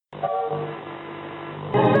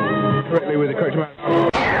correctly with the correct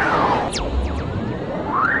amount.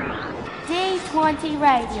 D20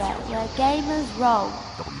 Radio, where gamers roll.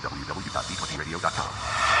 www.d20radio.com.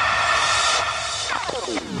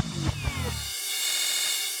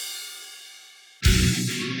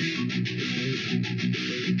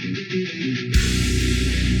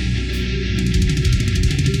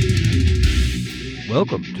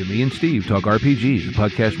 Welcome to Me and Steve Talk RPGs, a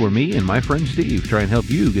podcast where me and my friend Steve try and help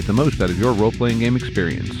you get the most out of your role-playing game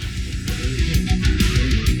experience.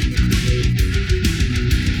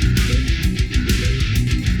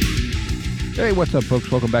 Hey, what's up,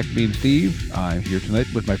 folks? Welcome back to Me and Steve. I'm here tonight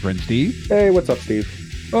with my friend Steve. Hey, what's up,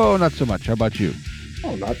 Steve? Oh, not so much. How about you?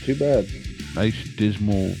 Oh, not too bad. Nice,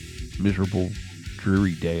 dismal, miserable,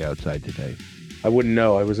 dreary day outside today. I wouldn't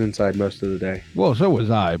know. I was inside most of the day. Well, so was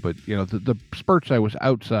I, but, you know, the spurts I was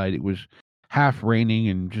outside, it was half raining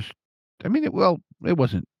and just, I mean, it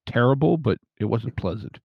wasn't terrible, but it wasn't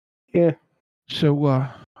pleasant. Yeah. So,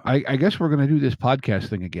 I guess we're going to do this podcast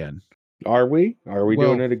thing again. Are we? Are we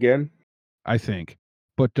doing it again? I think.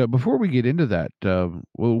 But before we get into that,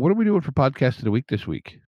 what are we doing for Podcast of the Week this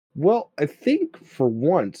week? Well, I think for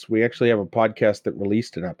once we actually have a podcast that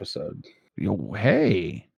released an episode.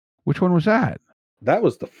 Hey, which one was that? That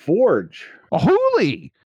was The Forge. A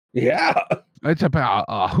Hooli! Yeah. It's about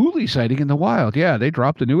a Hooli sighting in the wild. Yeah, they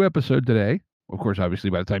dropped a new episode today. Of course,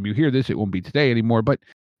 obviously, by the time you hear this, it won't be today anymore, but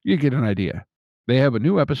you get an idea. They have a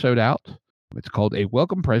new episode out. It's called A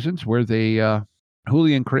Welcome Presence, where they,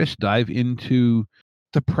 Hooli and Chris dive into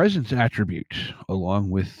the presence attributes,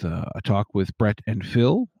 along with a talk with Brett and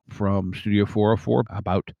Phil from Studio 404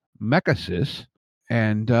 about Mechasys.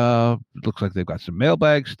 And it looks like they've got some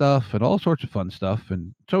mailbag stuff and all sorts of fun stuff.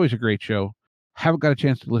 And it's always a great show. Haven't got a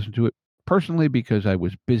chance to listen to it personally because I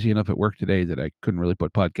was busy enough at work today that I couldn't really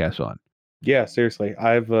put podcasts on. Yeah, seriously.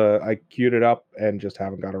 I queued it up and just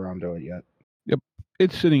haven't got around to it yet. Yep.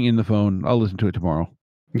 It's sitting in the phone. I'll listen to it tomorrow.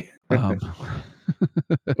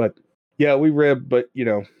 But yeah, we ribbed, but you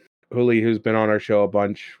know, Hooli, who's been on our show a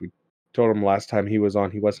bunch, we told him last time he was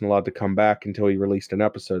on, he wasn't allowed to come back until he released an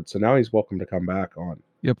episode. So now he's welcome to come back on.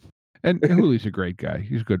 Yep. And Hooli's a great guy.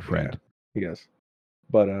 He's a good friend. Yeah, he is.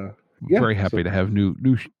 But yeah, very happy to have new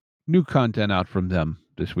content out from them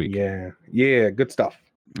this week. Yeah, good stuff.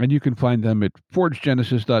 And you can find them at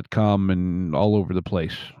forgegenesis.com and all over the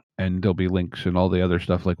place. And there'll be links and all the other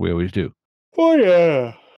stuff like we always do. Oh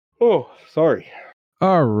yeah. Oh, sorry.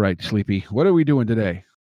 All right, Sleepy. What are we doing today?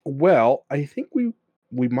 Well, I think we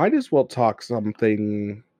might as well talk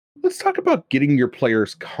something. Let's talk about getting your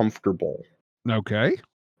players comfortable. Okay.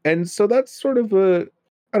 And so that's sort of it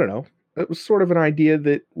was sort of an idea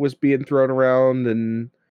that was being thrown around.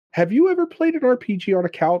 And have you ever played an RPG on a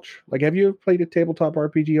couch? Like, have you ever played a tabletop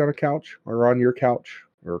RPG on a couch or on your couch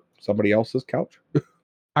or somebody else's couch?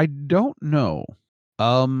 I don't know.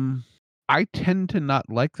 I tend to not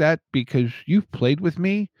like that because you've played with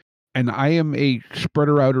me and I am a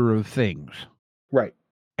spreader-outer of things. Right.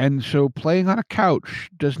 And so playing on a couch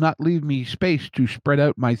does not leave me space to spread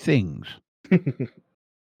out my things.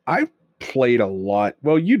 I've played a lot.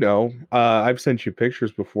 Well, you know, I've sent you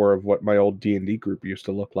pictures before of what my old D&D group used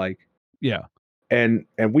to look like. Yeah. And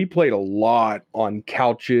we played a lot on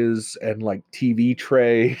couches and like TV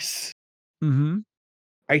trays. Mm-hmm.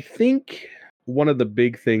 I think one of the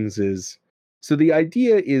big things is, so the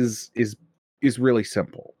idea is really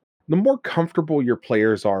simple. The more comfortable your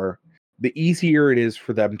players are, the easier it is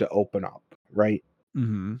for them to open up, right?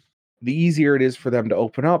 Mm-hmm. The easier it is for them to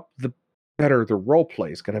open up, the better the role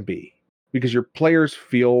play is going to be. Because your players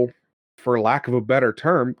feel, for lack of a better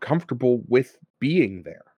term, comfortable with being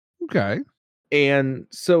there. Okay. And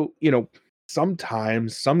so, you know,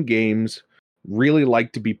 sometimes some games really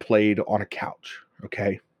like to be played on a couch,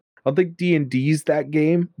 okay? I don't think D&D's that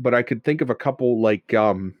game, but I could think of a couple like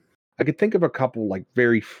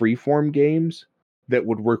very freeform games that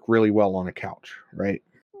would work really well on a couch, right?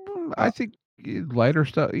 I think lighter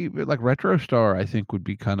stuff, like Retro Star, I think would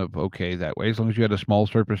be kind of okay that way, as long as you had a small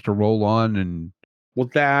surface to roll on. And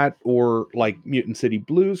well, that or like Mutant City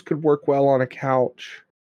Blues could work well on a couch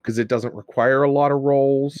because it doesn't require a lot of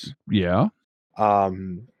rolls. Yeah.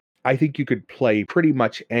 I think you could play pretty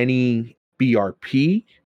much any BRP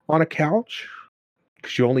on a couch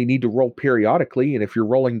because you only need to roll periodically. And if you're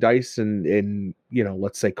rolling dice in you know,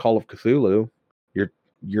 let's say Call of Cthulhu,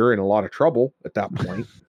 you're in a lot of trouble at that point.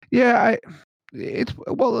 Yeah,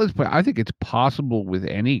 I think it's possible with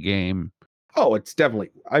any game. Oh, it's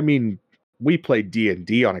definitely. I mean, we played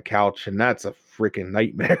D&D on a couch, and that's a freaking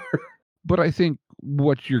nightmare. But I think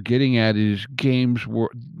what you're getting at is games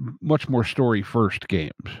were much more story first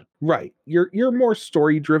games. Right. You're more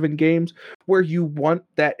story driven games where you want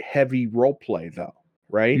that heavy role play though,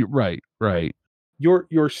 right? Right.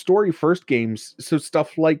 Your story first games, so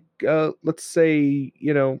stuff like let's say,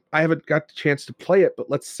 I haven't got the chance to play it, but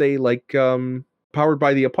let's say like Powered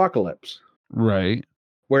by the Apocalypse, Right.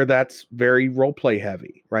 where that's very role play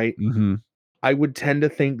heavy, right? Mm-hmm. I would tend to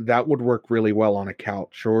think that would work really well on a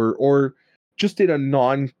couch or just in a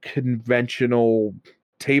non-conventional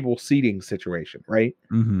table seating situation, right?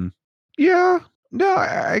 Mm-hmm. Yeah. No,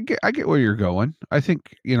 I get where you're going. I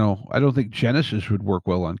think, I don't think Genesis would work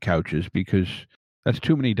well on couches because that's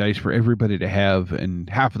too many dice for everybody to have, and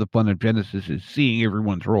half of the fun of Genesis is seeing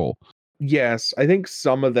everyone's roll. Yes, I think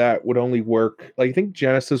some of that would only work. Like, I think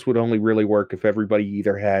Genesis would only really work if everybody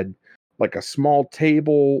either had like a small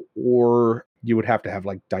table or you would have to have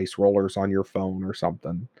like dice rollers on your phone or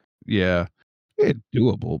something. Yeah. It's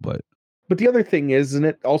doable, but But the other thing is, and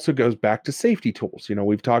it also goes back to safety tools.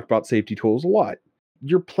 We've talked about safety tools a lot.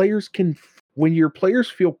 When your players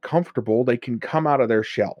feel comfortable, they can come out of their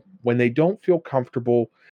shell. When they don't feel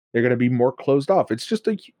comfortable, they're going to be more closed off.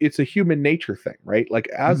 It's a human nature thing, right? Like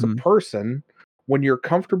as a Mhm. person, when you're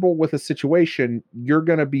comfortable with a situation, you're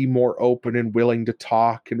going to be more open and willing to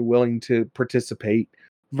talk and willing to participate.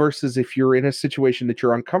 Versus if you're in a situation that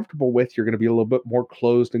you're uncomfortable with, you're going to be a little bit more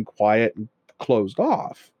closed and quiet and closed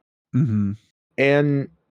off. Mhm. And,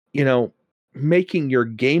 making your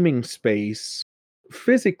gaming space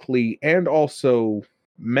physically and also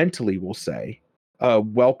mentally, we'll say, a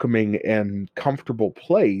welcoming and comfortable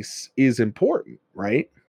place is important, right?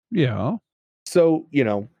 Yeah. So,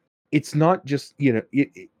 it's not just,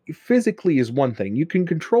 physically is one thing. You can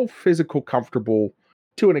control physical comfortable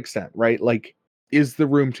to an extent, right? Like, is the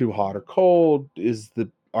room too hot or cold?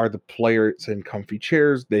 Are the players in comfy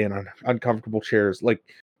chairs? They in uncomfortable chairs? Like,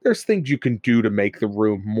 there's things you can do to make the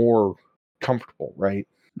room more comfortable, right?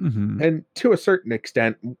 Mhm. And to a certain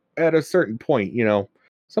extent, at a certain point,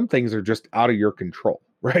 some things are just out of your control,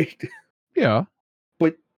 right? Yeah.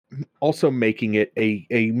 But also making it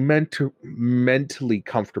a mentally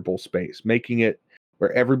comfortable space, making it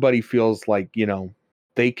where everybody feels like,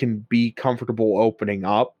 they can be comfortable opening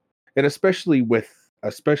up. And especially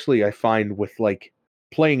I find with like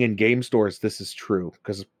playing in game stores, this is true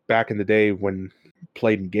because back in the day when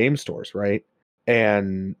played in game stores, right?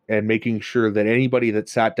 And making sure that anybody that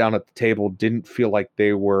sat down at the table didn't feel like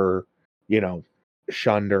they were,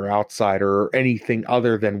 shunned or outsider or anything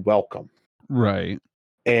other than welcome. Right.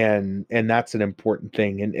 And that's an important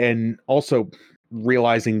thing. And also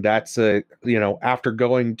realizing that's after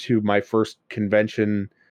going to my first convention,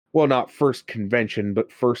 well, not first convention,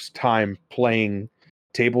 but first time playing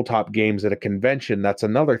tabletop games at a convention, that's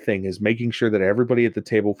another thing, is making sure that everybody at the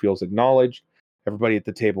table feels acknowledged, everybody at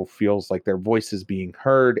the table feels like their voice is being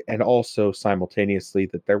heard, and also simultaneously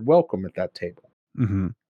that they're welcome at that table.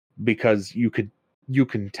 Mhm. Because you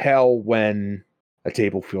can tell when a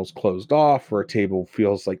table feels closed off or a table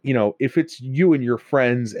feels like, if it's you and your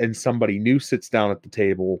friends and somebody new sits down at the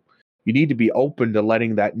table, you need to be open to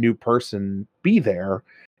letting that new person be there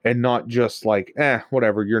and not just like,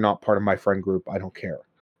 whatever, you're not part of my friend group, I don't care,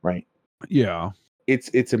 right? Yeah.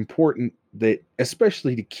 It's important that,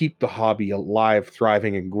 especially to keep the hobby alive,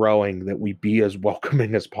 thriving, and growing, that we be as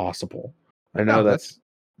welcoming as possible. I know No, that's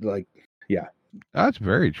like, yeah. that's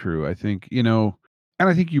very true. I think, and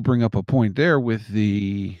I think you bring up a point there with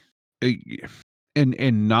the uh,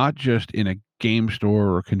 and not just in a game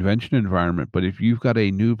store or convention environment, but if you've got a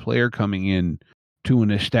new player coming in to an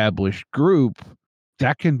established group,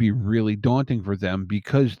 that can be really daunting for them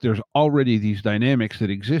because there's already these dynamics that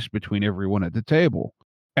exist between everyone at the table.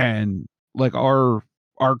 And like our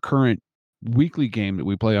current weekly game that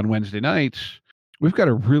we play on Wednesday nights, we've got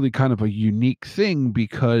a really kind of a unique thing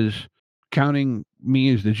because counting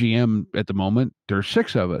me as the GM at the moment, there's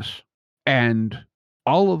 6 of us. And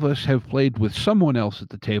all of us have played with someone else at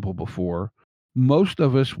the table before. Most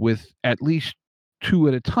of us with at least 2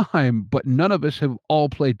 at a time, but none of us have all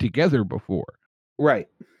played together before. Right.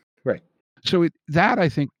 So that I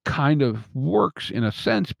think kind of works in a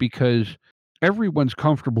sense because everyone's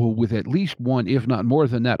comfortable with at least one, if not more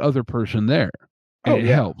than that other person there. And Oh it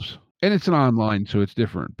yeah. helps. And it's an online, so it's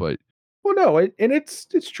different, but Well, no, and it's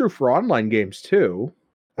true for online games too.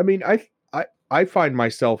 I mean, I find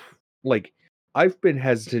myself like, I've been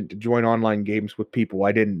hesitant to join online games with people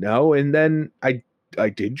I didn't know, and then I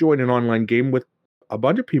did join an online game with a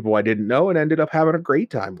bunch of people I didn't know and ended up having a great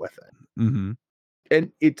time with it. mhm. And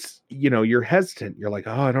it's, you're hesitant. You're like,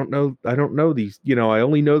 oh, I don't know these. I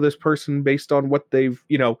only know this person based on what they've.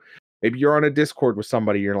 Maybe you're on a Discord with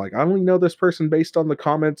somebody. You're like, I only know this person based on the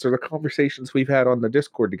comments or the conversations we've had on the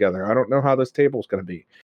Discord together. I don't know how this table's going to be.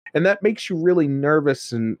 And that makes you really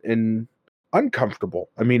nervous and uncomfortable.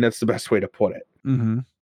 I mean, that's the best way to put it. Mm-hmm.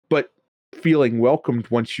 But feeling welcomed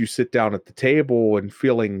once you sit down at the table and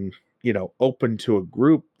feeling, open to a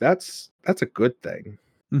group, that's a good thing.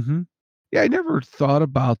 Mm-hmm. Yeah, I never thought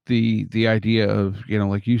about the idea of,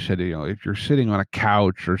 like you said, if you're sitting on a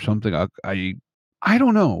couch or something, I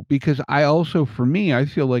don't know, because I also, for me, I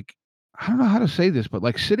feel like, I don't know how to say this, but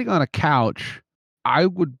like sitting on a couch, I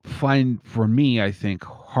would find, for me, I think,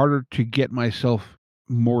 harder to get myself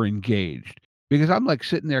more engaged, because I'm like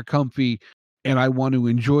sitting there comfy and I want to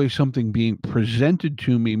enjoy something being presented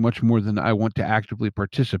to me much more than I want to actively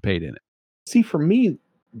participate in it. See, for me,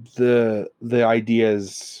 the idea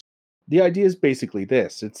is basically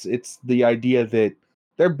this. It's the idea that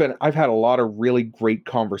I've had a lot of really great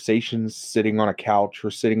conversations sitting on a couch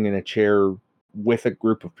or sitting in a chair with a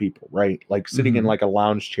group of people, right? Like sitting in Mhm. like a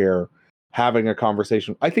lounge chair, having a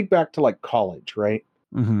conversation. I think back to like college, right?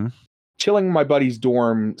 Mm-hmm. Chilling in my buddy's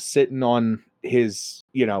dorm, sitting on his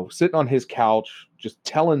couch, just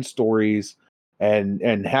telling stories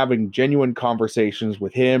and having genuine conversations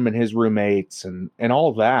with him and his roommates and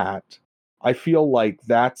all that. I feel like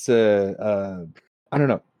that's I don't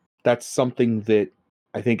know, that's something that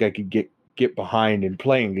I think I could get behind in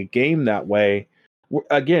playing a game that way.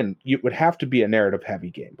 Again, it would have to be a narrative heavy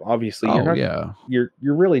game. Obviously, Oh, yeah. you're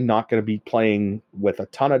really not going to be playing with a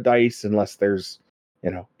ton of dice unless there's,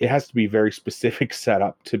 it has to be very specific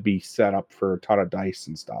setup to be set up for a ton of dice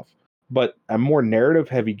and stuff. But a more narrative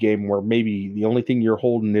heavy game where maybe the only thing you're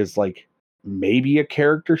holding is like maybe a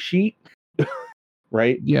character sheet,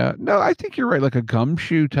 right? Yeah. No, I think you're right. Like a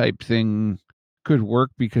gumshoe type thing could work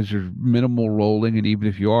because there's minimal rolling, and even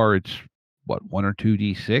if you are, it's what, 1 or 2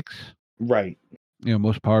 D6? Right.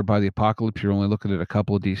 Most Powered by the Apocalypse, you're only looking at a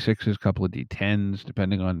couple of D6s, couple of D10s,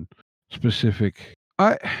 depending on specific.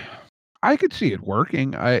 I could see it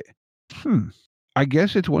working. I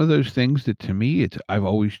guess it's one of those things that, to me, I've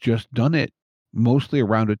always just done it mostly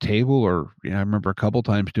around a table, or I remember a couple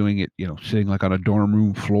times doing it, sitting like on a dorm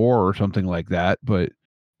room floor or something like that. But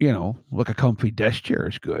like a comfy desk chair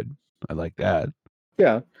is good. I like that.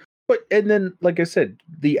 Yeah. And then, like I said,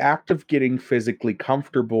 the act of getting physically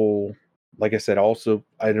comfortable, like I said, also,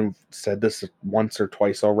 I've said this once or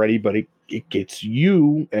twice already, but it gets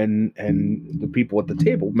you and the people at the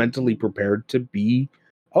table mentally prepared to be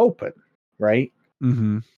open, right?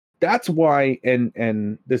 Mm-hmm. That's why,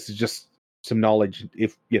 and this is just some knowledge.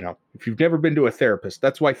 If you've never been to a therapist,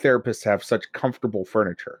 that's why therapists have such comfortable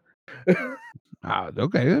furniture.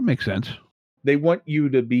 Okay, that makes sense. They want you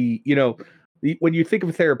to be, when you think of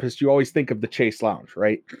a therapist, you always think of the Chase Lounge,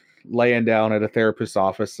 right? Laying down at a therapist's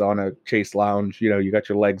office on a Chase Lounge, you got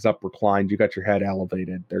your legs up reclined, you got your head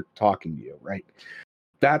elevated, they're talking to you, right?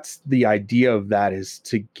 That's the idea of that, is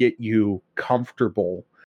to get you comfortable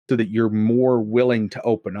so that you're more willing to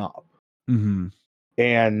open up. Mm-hmm.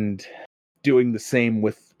 And doing the same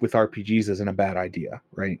with RPGs isn't a bad idea,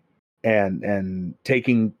 right? And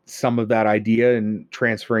taking some of that idea and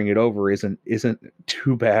transferring it over isn't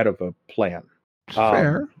too bad of a plan.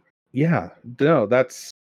 Fair. Yeah, no,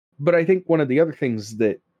 but I think one of the other things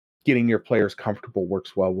that getting your players comfortable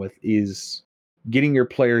works well with is getting your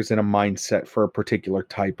players in a mindset for a particular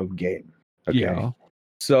type of game. Okay. Yeah.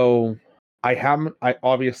 So I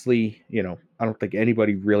obviously, I don't think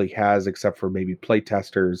anybody really has, except for maybe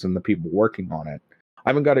playtesters and the people working on it. I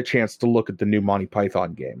haven't got a chance to look at the new Monty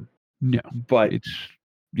Python game. No, but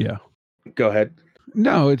yeah. Go ahead.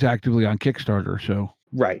 No, it's actively on Kickstarter, so.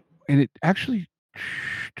 Right. And it actually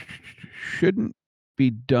shouldn't be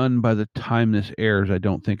done by the time this airs. I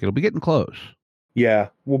don't think it'll be getting close. Yeah,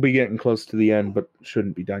 we'll be getting close to the end, but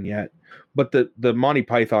shouldn't be done yet. But the Monty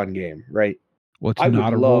Python game, right? Well, it's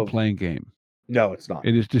not a role-playing game. No, it's not.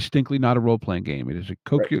 It is distinctly not a role-playing game. It is a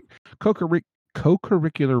co-curricular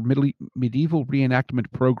medieval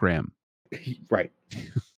reenactment program. Right.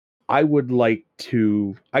 I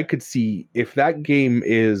could see if that game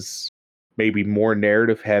is maybe more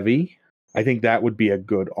narrative heavy, I think that would be a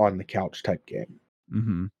good on the couch type game.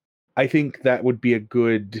 Mm-hmm. I think that would be a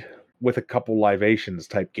good with a couple libations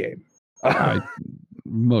type game.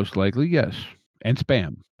 Most likely, yes. And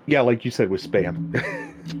spam. Yeah, like you said, with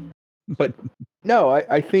spam. But no,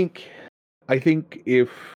 I think if,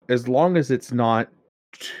 as long as it's not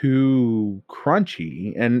too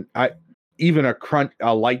crunchy, and even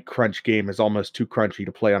a light crunch game is almost too crunchy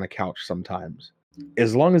to play on a couch sometimes.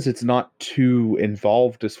 As long as it's not too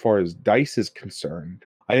involved as far as dice is concerned,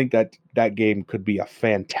 I think that game could be a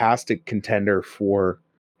fantastic contender for,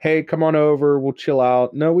 hey, come on over, we'll chill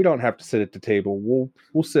out. No, we don't have to sit at the table.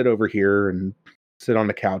 We'll sit over here and sit on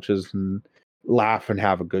the couches and laugh and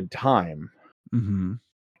have a good time. Mm-hmm.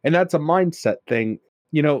 And that's a mindset thing,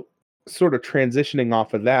 you know, sort of transitioning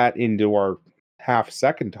off of that into our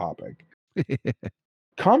second topic.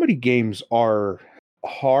 Comedy games are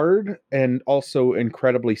hard and also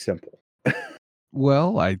incredibly simple.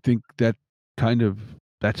 Well, I think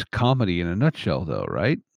that's comedy in a nutshell, though,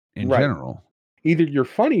 right? In Right. general. Either you're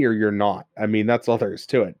funny or you're not. I mean, that's all there is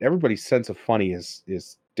to it. Everybody's sense of funny is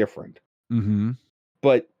different. Mm-hmm.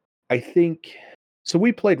 But I think so.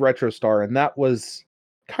 We played RetroStar, and that was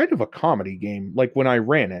kind of a comedy game. Like when I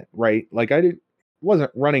ran it, right? Like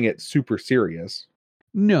wasn't running it super serious.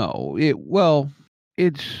 No,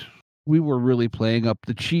 it's we were really playing up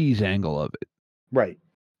the cheese angle of it. Right.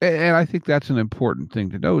 And I think that's an important thing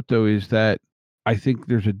to note, though, is that I think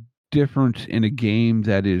there's a difference in a game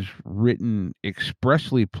that is written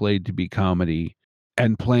expressly played to be comedy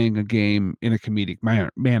and playing a game in a comedic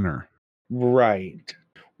manner. Right.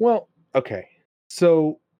 Well, okay.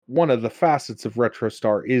 So one of the facets of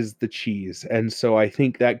RetroStar is the cheese. And so I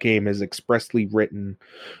think that game is expressly written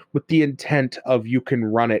with the intent of you can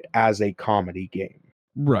run it as a comedy game.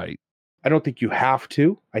 Right. I don't think you have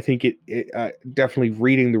to. I think it definitely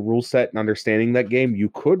reading the rule set and understanding that game, you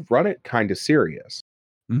could run it kind of serious.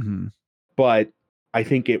 Mm-hmm. But I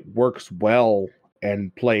think it works well,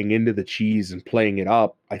 and playing into the cheese and playing it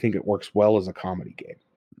up, I think it works well as a comedy game.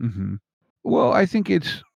 Mm-hmm. Well, I think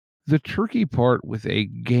it's the tricky part with a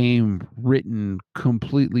game written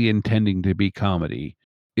completely intending to be comedy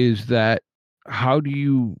is that how do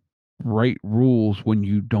you write rules when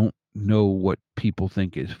you don't know what people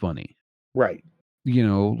think is funny? Right. You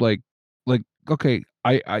know, like okay,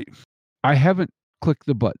 I haven't clicked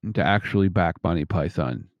the button to actually back Monty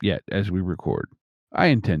Python yet as we record. I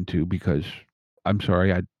intend to because I'm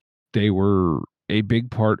sorry, they were a big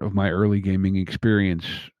part of my early gaming experience,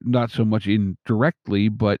 not so much indirectly,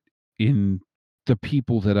 but in the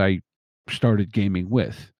people that I started gaming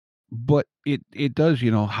with. But it does,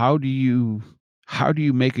 you know, how do you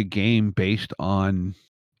make a game based on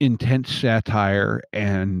intense satire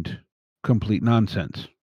and complete nonsense?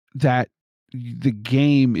 That the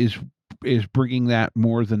game is bringing that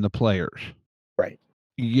more than the players. Right.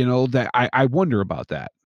 You know, that I wonder about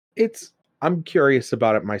that. I'm curious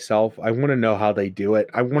about it myself. I want to know how they do it.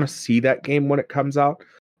 I want to see that game when it comes out.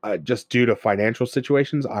 Just due to financial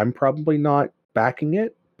situations, I'm probably not backing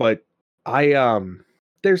it, but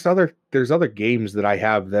there's other games that I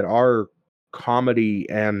have that are comedy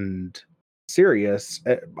and serious,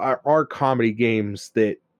 are comedy games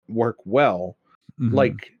that work well,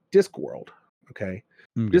 like Discworld. Okay.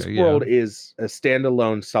 Okay, yeah. Discworld is a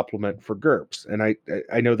standalone supplement for GURPS, and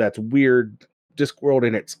I know that's weird. Discworld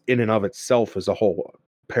in and of itself is a whole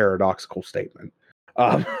paradoxical statement.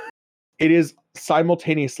 Um, it is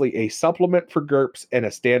simultaneously a supplement for GURPS and a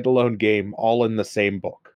standalone game, all in the same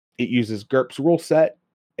book. It uses GURPS rule set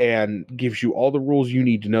and gives you all the rules you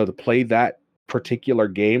need to know to play that particular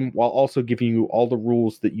game, while also giving you all the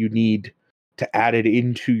rules that you need to add it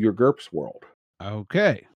into your GURPS world.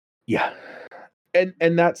 Okay. Yeah.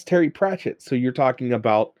 And that's Terry Pratchett. So you're talking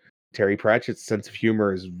about Terry Pratchett's sense of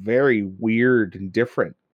humor is very weird and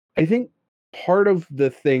different. I think part of the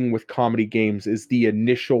thing with comedy games is the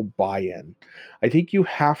initial buy-in. I think you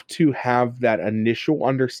have to have that initial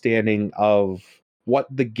understanding of what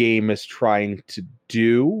the game is trying to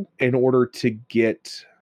do in order to get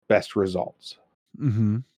best results.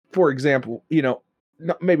 Mm-hmm. For example, you know,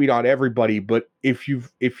 maybe not everybody, but if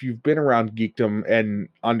you've been around geekdom and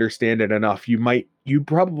understand it enough, you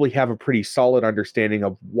probably have a pretty solid understanding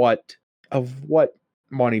of what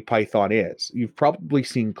Monty Python is. You've probably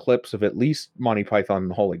seen clips of at least Monty Python and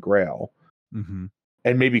the Holy Grail, and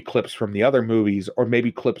maybe clips from the other movies, or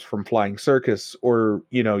maybe clips from Flying Circus, or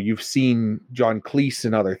you know, you've seen John Cleese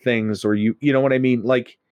and other things, or you know what I mean.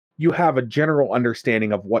 Like you have a general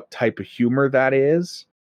understanding of what type of humor that is,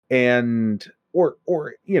 and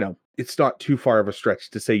or you know, it's not too far of a stretch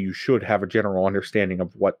to say you should have a general understanding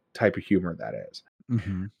of what type of humor that is.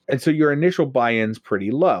 And so your initial buy-in's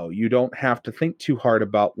pretty low. You don't have to think too hard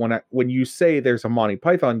about when you say there's a Monty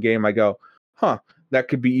Python game, I go, that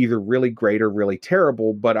could be either really great or really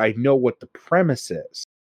terrible, but I know what the premise is.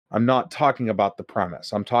 I'm not talking about the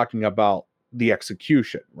premise. I'm talking about the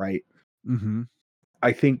execution, right?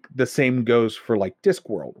 I think the same goes for like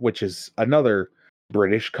Discworld, which is another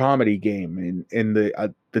British comedy game, and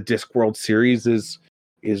the Discworld series is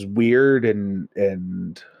weird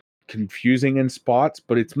and confusing in spots,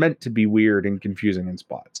 but it's meant to be weird and confusing in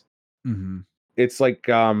spots. It's like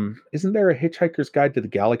isn't there a Hitchhiker's Guide to the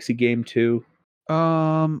Galaxy game too?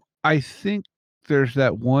 I think there's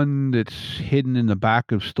that one that's hidden in the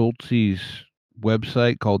back of Stoltze's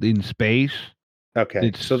website called In Space.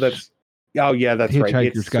 Okay, so It's that's right.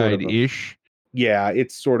 Hitchhiker's Guide-ish.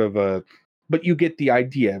 It's sort of a, but you get the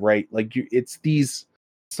idea, right? Like it's these,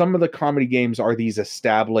 some of the comedy games are these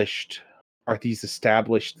established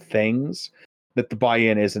things that the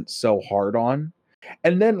buy-in isn't so hard on.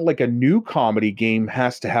 And then like a new comedy game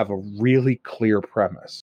has to have a really clear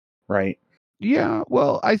premise, right? Yeah,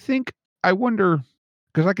 well, I wonder,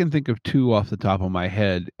 because I can think of two off the top of my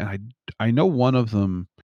head, and I know one of them.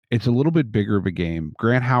 It's a little bit bigger of a game.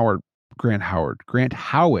 Grant Howitt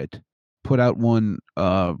put out one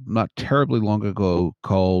not terribly long ago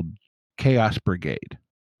called Chaos Brigade,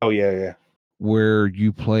 Oh yeah. where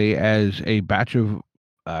you play as a batch of,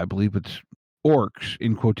 I believe it's orcs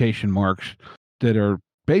in quotation marks, that are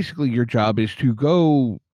basically your job is to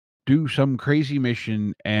go do some crazy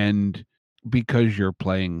mission, and because you're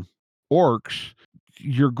playing orcs,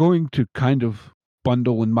 you're going to kind of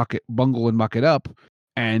bungle and muck it up,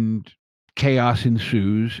 and chaos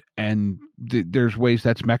ensues, and there's ways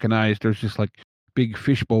that's mechanized. There's just like big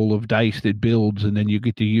fishbowl of dice that builds, and then you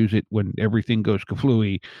get to use it when everything goes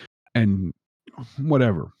kaflooey and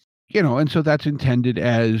whatever, and so that's intended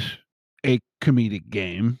as a comedic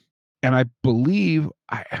game. And I believe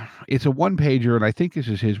it's a one pager, and I think this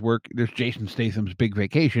is his work. There's Jason Statham's Big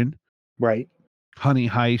Vacation. Right. Honey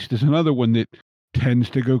Heist is another one that tends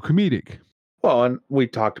to go comedic. Well, and we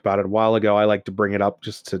talked about it a while ago. I like to bring it up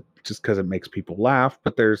just because it makes people laugh.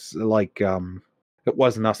 But there's like It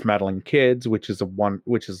Wasn't Us Meddling Kids, which is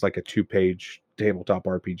like a 2-page tabletop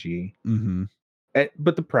RPG. Mm-hmm.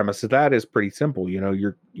 But the premise of that is pretty simple.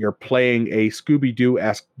 You're playing a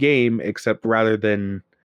Scooby-Doo-esque game, except rather than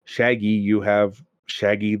Shaggy, you have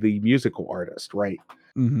Shaggy the musical artist, right?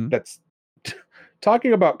 Mm-hmm. That's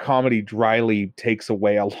talking about comedy dryly takes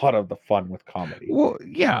away a lot of the fun with comedy. Well,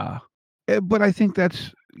 yeah. But I think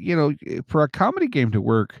that's, for a comedy game to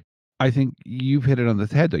work, I think you've hit it on the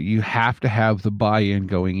head, though. You have to have the buy-in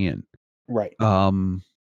going in. Right.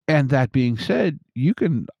 And that being said,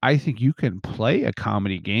 I think you can play a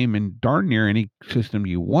comedy game in darn near any system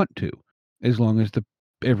you want to, as long as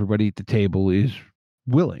everybody at the table is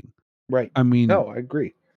willing. Right. I mean, no, I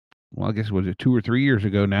agree. Well, I guess it was 2 or 3 years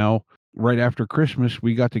ago now. Right after Christmas,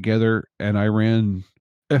 we got together and I ran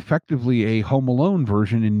effectively a Home Alone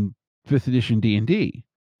version in 5th edition D&D.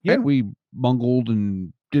 Yeah. And we bungled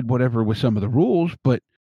and did whatever with some of the rules, but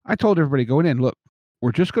I told everybody going in, look,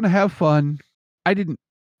 we're just going to have fun. I didn't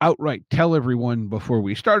outright tell everyone before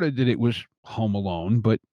we started that it was Home Alone,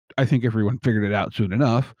 but I think everyone figured it out soon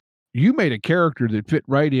enough. You made a character that fit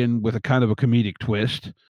right in with a kind of a comedic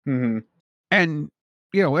twist. Mm-hmm. And,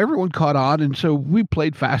 everyone caught on. And so we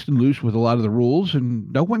played fast and loose with a lot of the rules,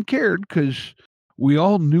 and no one cared because we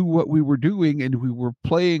all knew what we were doing and we were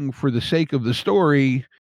playing for the sake of the story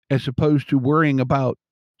as opposed to worrying about,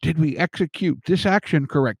 did we execute this action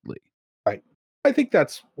correctly? Right. I think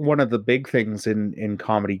that's one of the big things in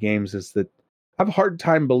comedy games is that I have a hard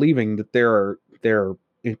time believing that there are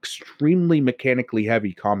extremely mechanically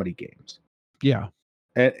heavy comedy games. Yeah.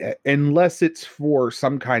 Unless it's for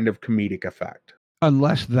some kind of comedic effect.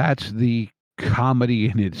 Unless that's the comedy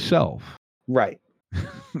in itself. Right.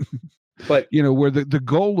 But, where the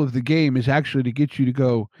goal of the game is actually to get you to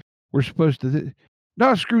go, we're supposed to,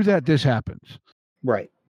 no, screw that, this happens.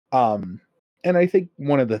 Right. And I think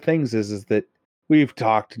one of the things is that we've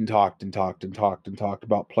talked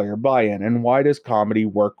about player buy-in. And why does comedy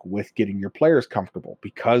work with getting your players comfortable?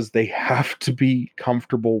 Because they have to be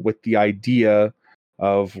comfortable with the idea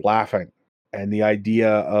of laughing and the idea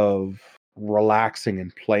of relaxing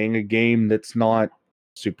and playing a game that's not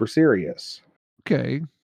super serious. Okay.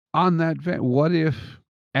 On that, what if,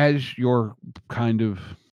 as your kind of,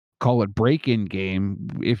 call it break-in game,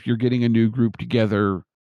 if you're getting a new group together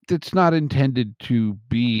that's not intended to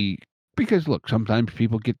be, because look, sometimes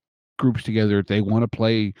people get groups together, they want to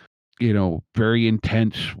play, very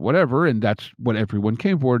intense, whatever, and that's what everyone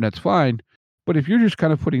came for, and that's fine. But if you're just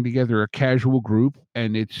kind of putting together a casual group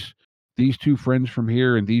and it's these two friends from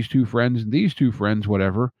here and these two friends and these two friends,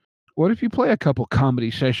 whatever, what if you play a couple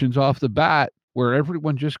comedy sessions off the bat where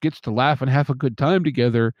everyone just gets to laugh and have a good time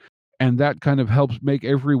together, and that kind of helps make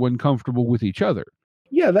everyone comfortable with each other?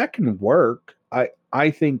 Yeah, that can work.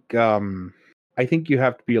 I think you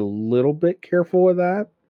have to be a little bit careful with that,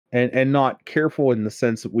 and not careful in the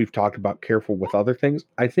sense that we've talked about careful with other things.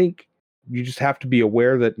 I think you just have to be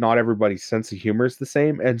aware that not everybody's sense of humor is the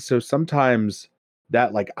same, and so sometimes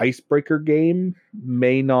that like icebreaker game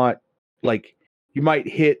may not, like, you might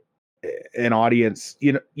hit an audience,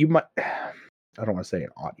 you might I don't want to say an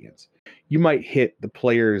audience. You might hit the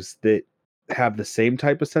players that have the same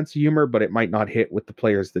type of sense of humor, but it might not hit with the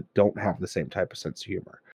players that don't have the same type of sense of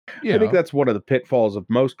humor. I think that's one of the pitfalls of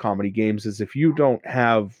most comedy games is if you don't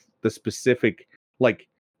have the specific, like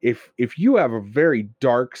if you have a very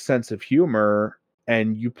dark sense of humor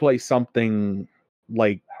and you play something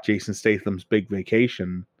like Jason Statham's Big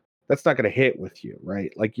Vacation, that's not going to hit with you,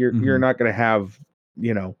 right? Like you're not going to have,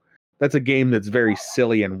 you know, that's a game that's very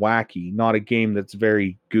silly and wacky, not a game that's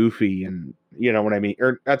very goofy and, you know what I mean?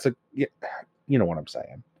 Or that's you know what I'm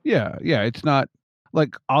saying. Yeah, it's not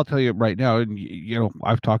like, I'll tell you right now, and you know,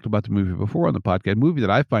 I've talked about the movie before on the podcast. A movie that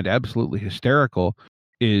I find absolutely hysterical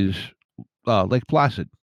is Lake Placid.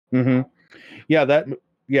 Mm-hmm. Yeah,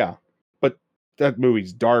 but that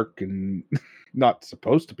movie's dark and not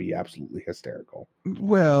supposed to be absolutely hysterical.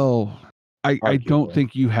 Well, I don't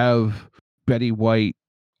think you have Betty White,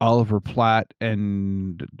 Oliver Platt,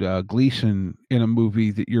 and Gleason in a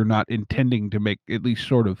movie that you're not intending to make at least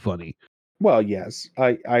sort of funny. Well, yes,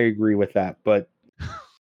 I agree with that, but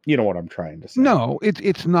you know what I'm trying to say. No,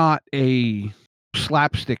 it's not a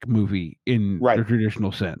slapstick movie in the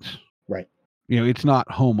traditional sense. Right. You know, it's not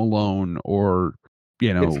Home Alone or,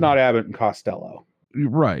 you know. It's not Abbott and Costello.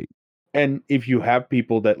 Right. And if you have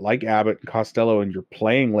people that like Abbott and Costello and you're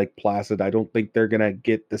playing Lake Placid, I don't think they're going to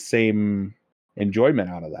get the same enjoyment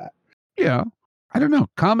out of that. Yeah. I don't know.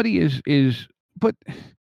 Comedy is, but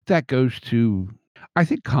that goes to, I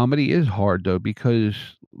think comedy is hard though, because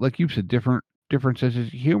like you've said, different senses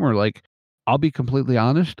of humor. Like, I'll be completely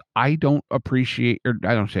honest. I don't appreciate, or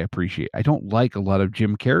I don't say appreciate. I don't like a lot of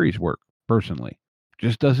Jim Carrey's work personally.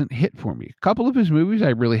 Just doesn't hit for me. A couple of his movies I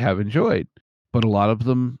really have enjoyed, but a lot of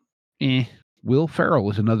them, Will Ferrell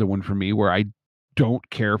is another one for me where I don't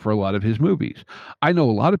care for a lot of his movies. I know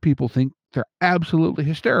a lot of people think they're absolutely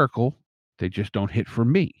hysterical. They just don't hit for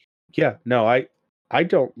me. Yeah, no, I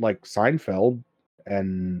don't like Seinfeld,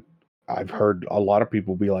 and I've heard a lot of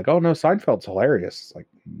people be like, "Oh no, Seinfeld's hilarious." Like,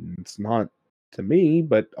 it's not to me,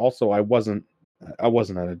 but also I wasn't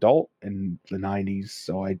an adult in the 90s,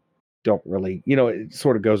 so I don't really, you know, it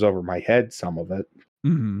sort of goes over my head, some of it.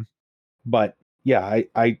 Mm-hmm. But yeah,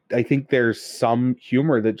 I think there's some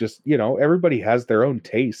humor that just, you know, everybody has their own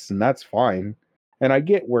tastes, and that's fine. And I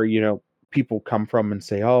get where, you know, people come from and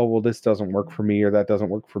say, "Oh, well, this doesn't work for me or that doesn't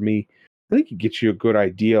work for me." I think it gets you a good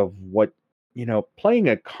idea of what, you know, playing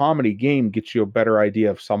a comedy game gets you a better idea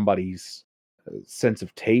of somebody's sense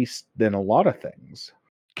of taste than a lot of things.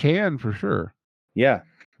 Can, for sure. Yeah,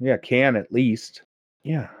 can at least.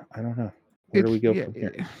 Yeah, I don't know. Where do we go from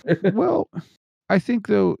here? Well, I think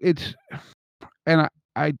though and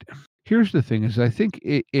I here's the thing is I think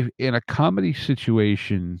if in a comedy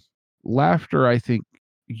situation, laughter I think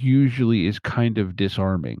usually is kind of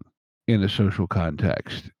disarming in a social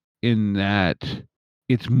context, in that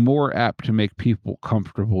it's more apt to make people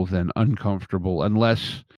comfortable than uncomfortable,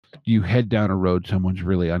 unless you head down a road someone's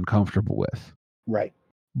really uncomfortable with. Right.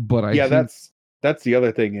 But I think that's the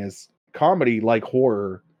other thing is comedy, like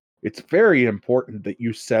horror, it's very important that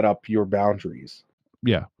you set up your boundaries.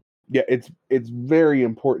 Yeah. Yeah, it's very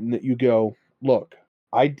important that you go, look,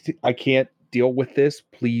 I can't deal with this.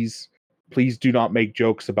 Please do not make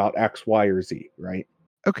jokes about X, Y, or Z, right?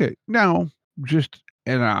 Okay. Now,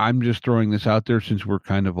 I'm just throwing this out there since we're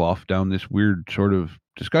kind of off down this weird sort of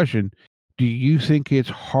discussion. Do you think it's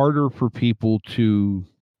harder for people to,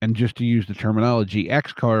 and just to use the terminology,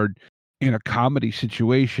 X card in a comedy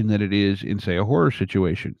situation than it is in, say, a horror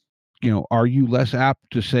situation? You know, are you less apt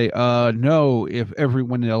to say, no, if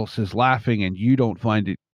everyone else is laughing and you don't find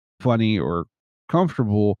it funny or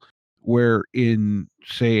comfortable, where in,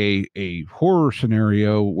 say, a horror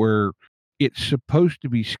scenario where it's supposed to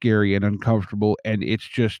be scary and uncomfortable and it's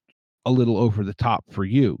just a little over the top for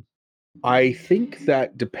you? I think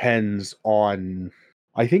that depends on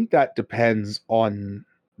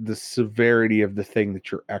the severity of the thing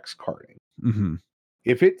that you're X carding. Mm-hmm.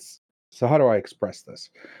 So how do I express this?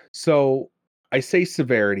 So I say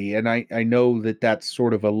severity, and I know that that's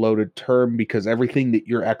sort of a loaded term because everything that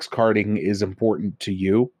you're X carding is important to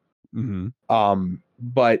you. Mm-hmm.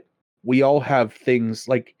 But we all have things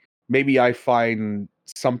like, maybe I find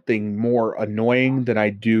something more annoying than I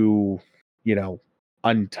do, you know,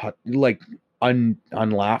 unlaugh.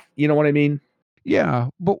 You know what I mean? Yeah,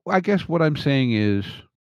 but I guess what I'm saying is,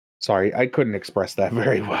 sorry, I couldn't express that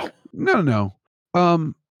very well. No.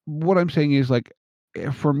 What I'm saying is, like,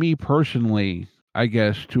 for me personally, I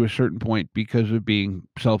guess to a certain point, because of being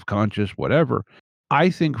self-conscious, whatever, I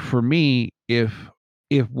think for me, if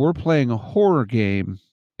we're playing a horror game,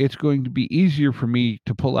 it's going to be easier for me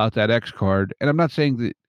to pull out that X card. And I'm not saying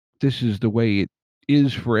that this is the way it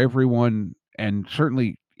is for everyone and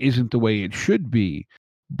certainly isn't the way it should be.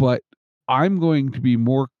 But I'm going to be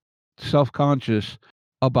more self-conscious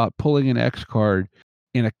about pulling an X card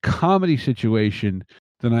in a comedy situation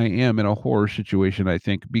than I am in a horror situation, I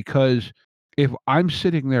think, because if I'm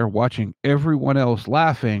sitting there watching everyone else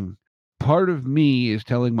laughing, part of me is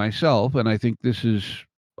telling myself, and I think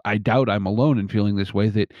I doubt I'm alone in feeling this way,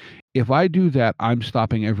 that if I do that, I'm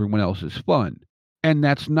stopping everyone else's fun. And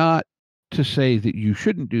that's not to say that you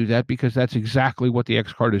shouldn't do that, because that's exactly what the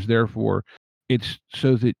X card is there for. It's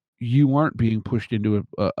so that you aren't being pushed into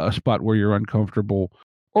a spot where you're uncomfortable,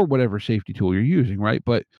 or whatever safety tool you're using, right?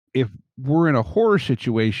 But if we're in a horror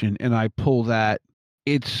situation and I pull that,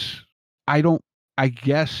 I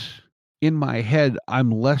guess in my head,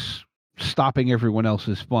 I'm less stopping everyone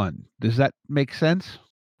else's fun. Does that make sense?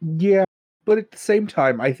 Yeah, but at the same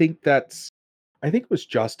time, I think it was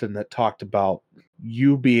Justin that talked about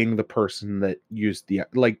you being the person that used the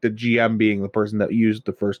GM being the person that used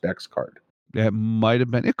the first X card.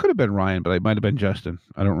 It could have been Ryan, but it might have been Justin.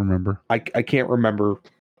 I don't remember. I can't remember.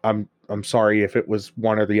 I'm sorry if it was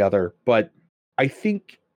one or the other, but I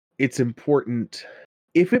think it's important,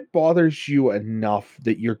 if it bothers you enough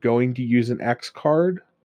that you're going to use an X card,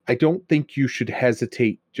 I don't think you should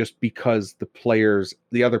hesitate just because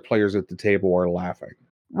the other players at the table are laughing.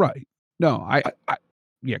 Right. No,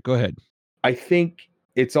 yeah, go ahead. I think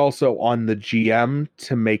it's also on the GM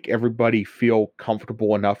to make everybody feel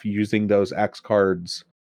comfortable enough using those X cards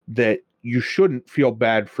that you shouldn't feel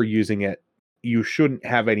bad for using it. You shouldn't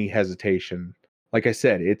have any hesitation. Like I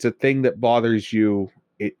said, it's a thing that bothers you.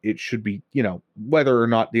 It should be, whether or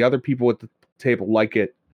not the other people at the table like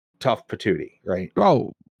it, tough patootie, right?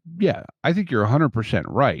 Oh, yeah. I think you're 100%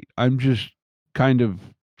 right. I'm just kind of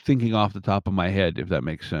thinking off the top of my head, if that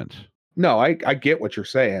makes sense. No, I get what you're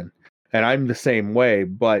saying. And I'm the same way,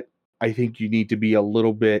 but I think you need to be a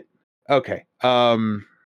little bit okay.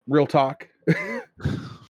 Real talk.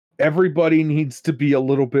 Everybody needs to be a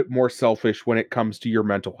little bit more selfish when it comes to your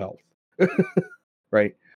mental health.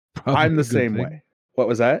 Right? Probably I'm the same way. What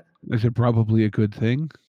was that? Is it probably a good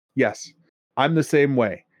thing? Yes. I'm the same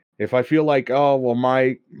way. If I feel like, oh, well,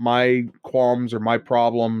 my qualms or my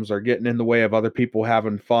problems are getting in the way of other people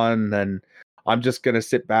having fun, then I'm just going to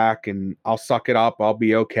sit back and I'll suck it up. I'll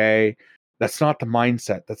be okay. That's not the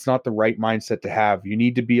mindset. That's not the right mindset to have. You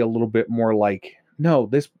need to be a little bit more like, no,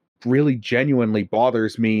 this really genuinely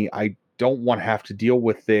bothers me. I don't want to have to deal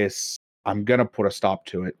with this. I'm going to put a stop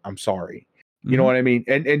to it. I'm sorry. You know what I mean?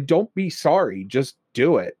 And don't be sorry. Just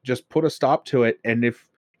do it. Just put a stop to it. And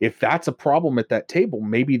if that's a problem at that table,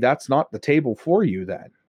 maybe that's not the table for you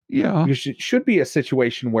then. Yeah. You should be a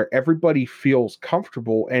situation where everybody feels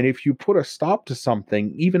comfortable. And if you put a stop to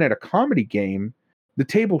something, even at a comedy game, the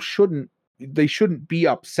table shouldn't be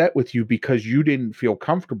upset with you because you didn't feel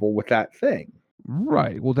comfortable with that thing.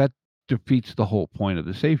 Right. Well, that defeats the whole point of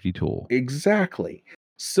the safety tool. Exactly.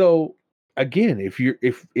 So again, if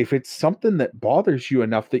it's something that bothers you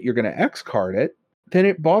enough that you're going to X card it, then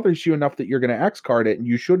it bothers you enough that you're going to X card it, and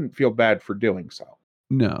you shouldn't feel bad for doing so.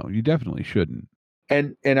 No, you definitely shouldn't.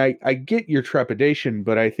 And I get your trepidation,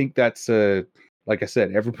 but I think that's like I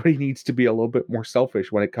said, everybody needs to be a little bit more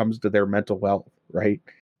selfish when it comes to their mental health, right?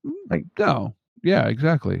 Like, no, yeah,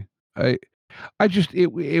 exactly. I just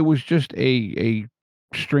it was just a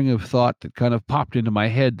string of thought that kind of popped into my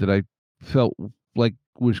head that I felt like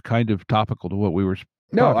was kind of topical to what we were.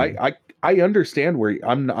 No, talking. I understand where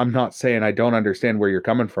I'm not saying I don't understand where you're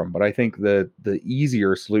coming from, but I think the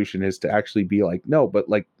easier solution is to actually be like, no, but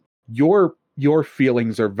like your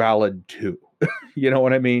feelings are valid too. You know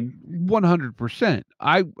what I mean? 100%.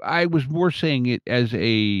 I was more saying it as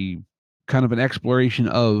a kind of an exploration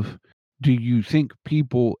of, do you think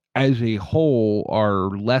people as a whole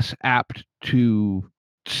are less apt to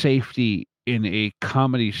safety in a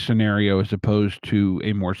comedy scenario as opposed to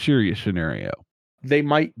a more serious scenario? They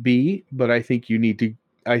might be, but I think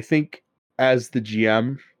I think as the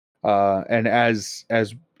GM, and as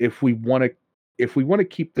if we want to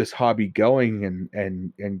keep this hobby going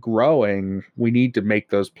and growing, we need to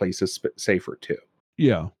make those places safer too.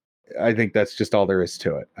 Yeah. I think that's just all there is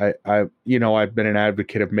to it. I've been an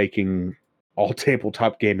advocate of making all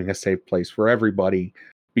tabletop gaming a safe place for everybody,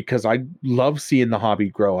 because I love seeing the hobby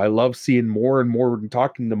grow. I love seeing more and more and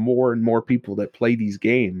talking to more and more people that play these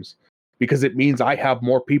games, because it means I have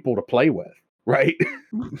more people to play with, right?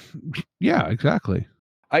 Yeah, exactly.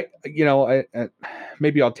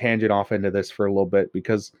 Maybe I'll tangent off into this for a little bit,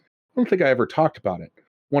 because I don't think I ever talked about it.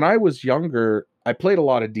 When I was younger, I played a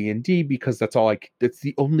lot of D&D because that's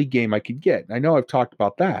the only game I could get. I know I've talked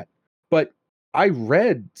about that, but I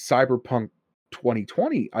read Cyberpunk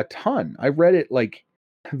 2020 a ton. I read it like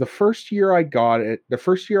the first year I got it,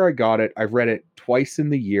 I read it twice in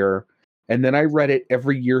the year, and then I read it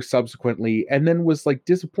every year subsequently, and then was like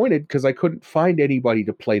disappointed because I couldn't find anybody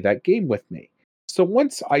to play that game with me. So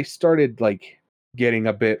once I started like getting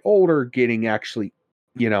a bit older, getting actually,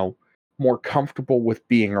 more comfortable with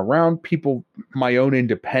being around people, my own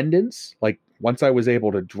independence, like once I was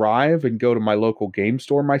able to drive and go to my local game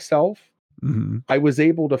store myself, I was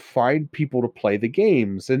able to find people to play the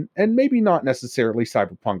games, and maybe not necessarily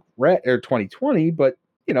Cyberpunk Red or 2020, but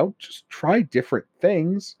just try different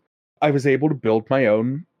things. I was able to build my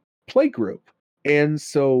own play group. And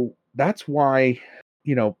so that's why,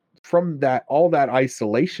 from that, all that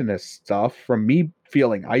isolationist stuff, from me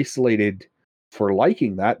feeling isolated for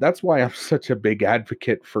liking that, that's why I'm such a big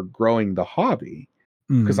advocate for growing the hobby.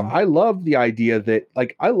 Because I love the idea that,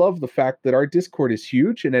 like, I love the fact that our Discord is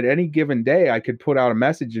huge, and at any given day, I could put out a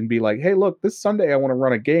message and be like, hey, look, this Sunday I want to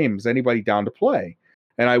run a game. Is anybody down to play?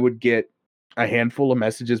 And I would get a handful of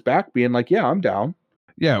messages back being like, yeah, I'm down.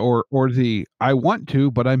 Yeah, or the I want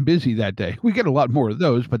to, but I'm busy that day. We get a lot more of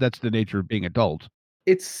those, but that's the nature of being adults.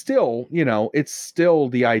 It's still, it's still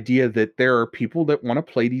the idea that there are people that want to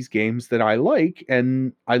play these games that I like,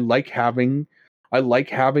 and I like having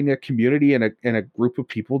a community and a group of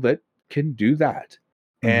people that can do that.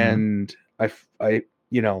 And I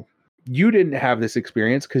you didn't have this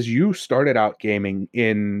experience because you started out gaming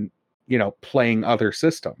in, playing other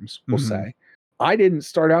systems, we'll say. I didn't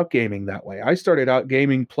start out gaming that way. I started out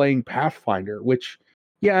gaming playing Pathfinder, which,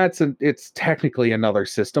 yeah, it's technically another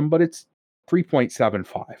system, but it's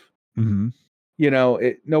 3.75.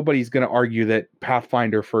 Nobody's going to argue that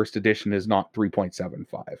Pathfinder First Edition is not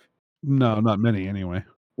 3.75. No, not many anyway.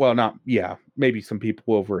 Well, maybe some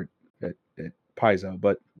people over at Paizo,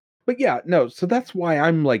 but yeah, no. So that's why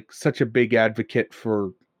I'm like such a big advocate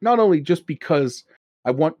for, not only just because I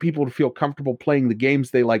want people to feel comfortable playing the games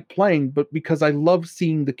they like playing, but because I love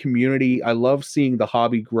seeing the community. I love seeing the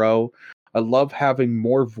hobby grow. I love having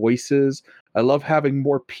more voices. I love having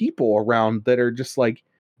more people around that are just like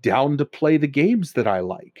down to play the games that I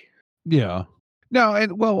like. Yeah. No,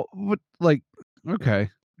 and well, like, okay.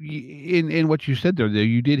 In what you said there,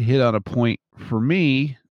 you did hit on a point for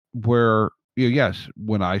me where, yes,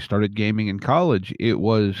 when I started gaming in college, it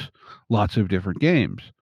was lots of different games.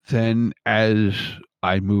 Then as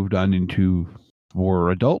I moved on into more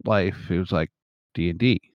adult life, it was like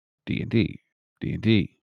D&D, D&D,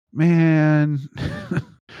 D&D. Man.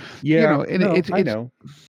 Yeah, I know.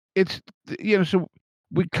 It's, so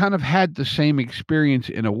we kind of had the same experience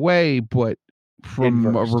in a way, but from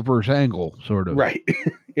Inversed. a reverse angle, sort of. Right.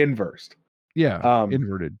 Inversed. Yeah.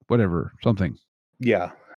 Inverted, whatever, something. Yeah.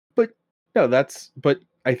 But no, but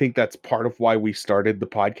I think that's part of why we started the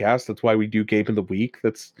podcast. That's why we do Game of the Week.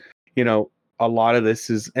 That's, a lot of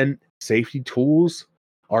this is, and safety tools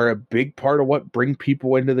are a big part of what bring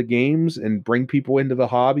people into the games and bring people into the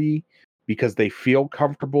hobby, because they feel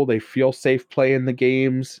comfortable, they feel safe playing the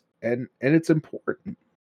games, and it's important.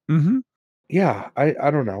 Yeah,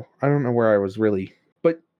 I don't know. I don't know where I was really,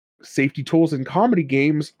 but safety tools in comedy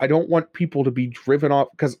games, I don't want people to be driven off,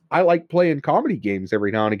 because I like playing comedy games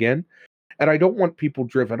every now and again, and I don't want people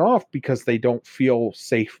driven off because they don't feel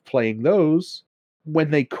safe playing those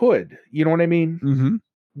when they could. You know what I mean?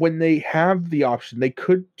 When they have the option, they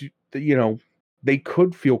could do, they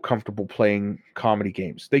could feel comfortable playing comedy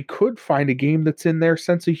games. They could find a game that's in their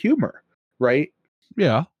sense of humor, right?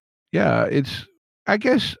 Yeah. Yeah. It's, I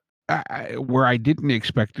guess, where I didn't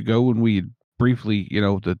expect to go when we briefly,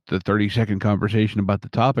 the 30-second conversation about the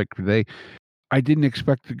topic today, I didn't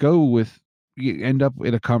expect to go with, you end up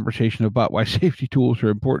in a conversation about why safety tools are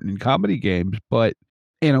important in comedy games, but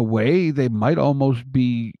in a way they might almost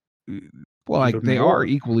be, well, like they are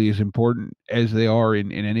equally as important as they are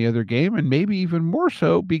in any other game, and maybe even more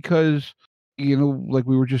so, because, like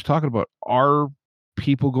we were just talking about, are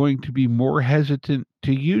people going to be more hesitant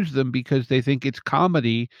to use them because they think it's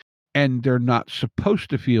comedy and they're not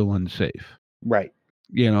supposed to feel unsafe? Right.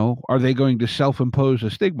 Are they going to self-impose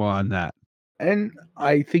a stigma on that? And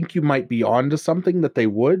I think you might be onto something that they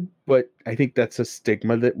would, but I think that's a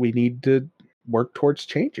stigma that we need to work towards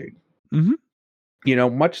changing.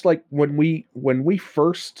 Much like when we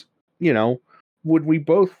first, when we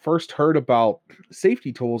both first heard about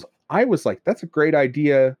safety tools, I was like, that's a great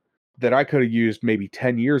idea that I could have used maybe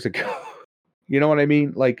 10 years ago. You know what I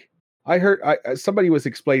mean? Like, I heard somebody was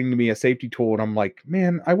explaining to me a safety tool, and I'm like,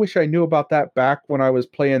 man, I wish I knew about that back when I was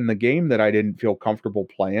playing the game that I didn't feel comfortable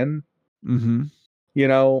playing.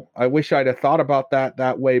 I wish I'd have thought about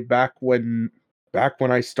that way back when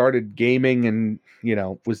I started gaming and,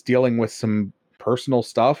 was dealing with some personal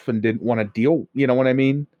stuff and didn't want to deal, you know what I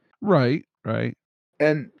mean? Right.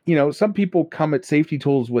 And, you know, some people come at safety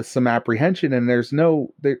tools with some apprehension, and they're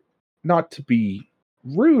not to be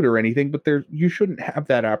rude or anything, but you shouldn't have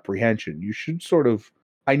that apprehension. You should sort of,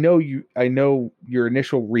 I know your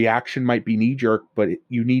initial reaction might be knee jerk, but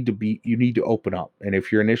you need to open up. And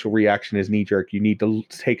if your initial reaction is knee jerk, you need to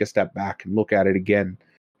take a step back and look at it again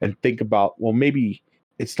and think about, well, maybe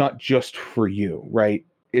it's not just for you, right?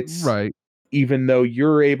 It's right. Even though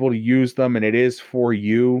you're able to use them and it is for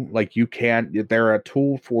you, like they're a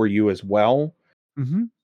tool for you as well. Mm-hmm.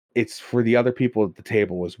 It's for the other people at the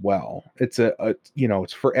table as well. It's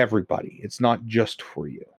it's for everybody. It's not just for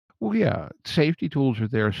you. Well, yeah, safety tools are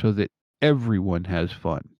there so that everyone has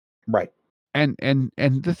fun. Right. And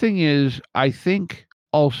the thing is, I think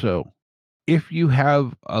also, if you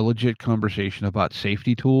have a legit conversation about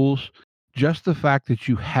safety tools, just the fact that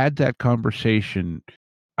you had that conversation,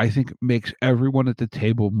 I think makes everyone at the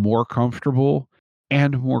table more comfortable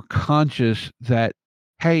and more conscious that,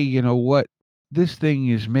 hey, you know what? This thing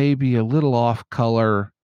is maybe a little off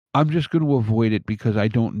color. I'm just going to avoid it because I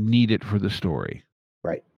don't need it for the story.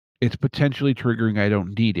 Right. It's potentially triggering. I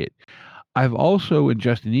don't need it. I've also, and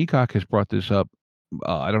Justin Eacock has brought this up,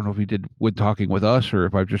 I don't know if he did with Talking With Us or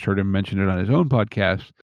if I've just heard him mention it on his own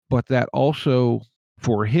podcast, but that also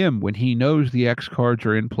for him, when he knows the X cards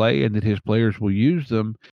are in play and that his players will use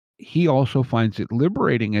them, he also finds it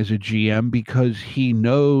liberating as a GM because he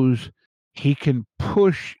knows he can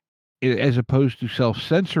push as opposed to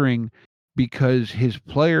self-censoring because his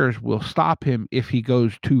players will stop him if he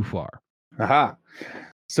goes too far. Aha.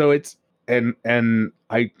 So it's, and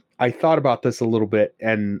I thought about this a little bit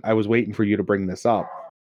and I was waiting for you to bring this up.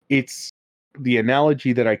 It's the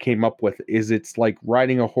analogy that I came up with is it's like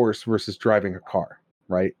riding a horse versus driving a car,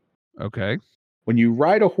 right? Okay. When you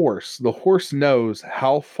ride a horse, the horse knows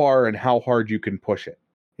how far and how hard you can push it.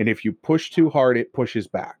 And if you push too hard, it pushes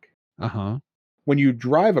back. Uh-huh. When you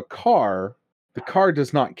drive a car, the car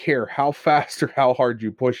does not care how fast or how hard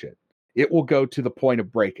you push it. It will go to the point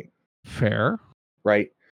of braking. Fair.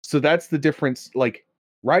 Right? So that's the difference. Like,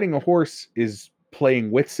 riding a horse is playing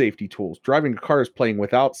with safety tools. Driving a car is playing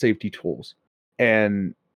without safety tools.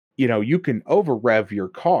 And, you know, you can over rev your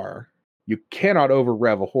car. You cannot over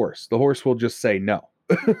rev a horse. The horse will just say no.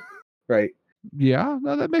 Right? Yeah,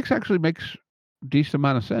 no, that makes decent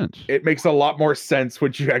amount of sense. It makes a lot more sense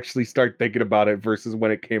when you actually start thinking about it versus when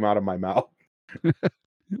it came out of my mouth.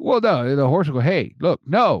 Well, no, the horse will go, hey, look,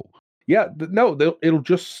 no. Yeah, it'll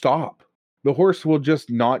just stop. The horse will just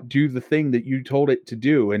not do the thing that you told it to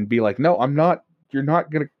do and be like, no, I'm not, you're not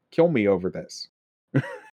going to kill me over this.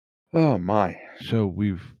 Oh my. So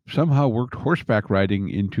we've somehow worked horseback riding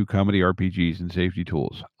into comedy RPGs and safety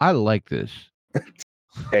tools. I like this.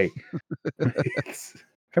 Hey,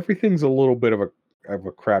 everything's a little bit of a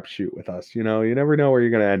crapshoot with us. You know, you never know where you're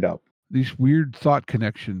going to end up. These weird thought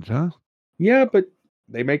connections, huh? Yeah, but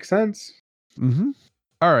they make sense. Mm-hmm.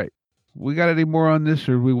 All right. We got any more on this,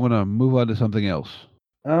 or we want to move on to something else?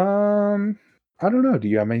 I don't know. Do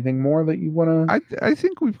you have anything more that you want to? I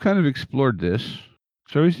think we've kind of explored this.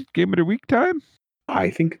 So is it Game of the Week time? I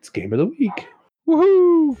think it's Game of the Week.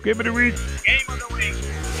 Woohoo! Game of the Week. Game of the Week.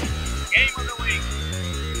 Game of the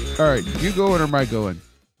Week. All right. You going or am I going?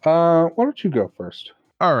 Why don't you go first?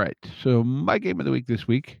 All right. So my Game of the Week this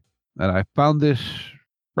week, and I found this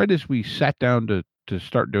right as we sat down to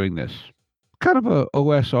start doing this. Kind of a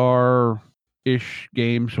OSR-ish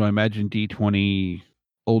game, so I imagine D20,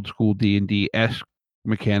 old school D&D-esque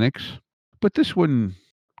mechanics. But this one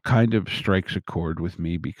kind of strikes a chord with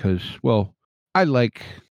me because, well, I like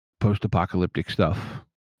post-apocalyptic stuff.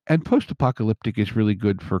 And post-apocalyptic is really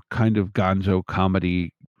good for kind of gonzo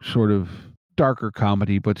comedy, sort of darker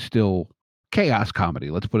comedy, but still chaos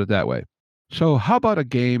comedy, let's put it that way. So how about a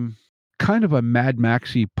game, kind of a Mad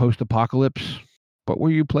Maxy post-apocalypse, but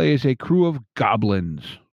where you play as a crew of goblins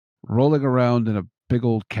rolling around in a big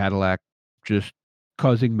old Cadillac, just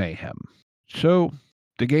causing mayhem. So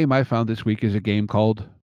the game I found this week is a game called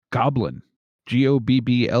Goblin,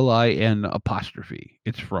 Gobblin'.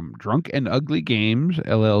 It's from Drunk and Ugly Games,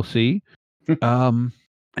 LLC.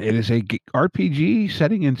 It is a RPG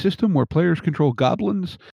setting and system where players control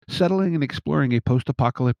goblins, settling and exploring a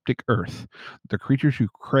post-apocalyptic Earth. The creatures who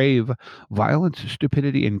crave violence,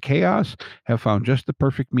 stupidity, and chaos have found just the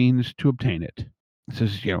perfect means to obtain it. It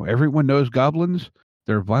says, you know, everyone knows goblins.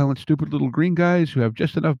 They're violent, stupid little green guys who have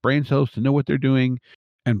just enough brain cells to know what they're doing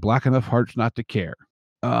and black enough hearts not to care.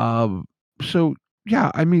 So,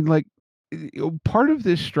 yeah, I mean, like, part of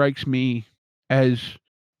this strikes me as,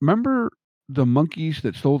 remember the monkeys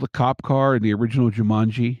that stole the cop car in the original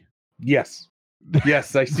Jumanji? Yes.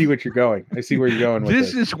 Yes, I see what you're going. I see where you're going with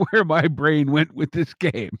this. This is where my brain went with this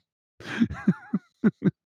game.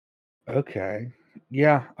 Okay.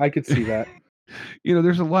 Yeah, I could see that.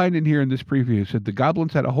 There's a line in here in this preview. It said the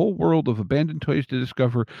goblins had a whole world of abandoned toys to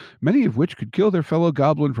discover, many of which could kill their fellow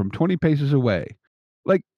goblin from 20 paces away.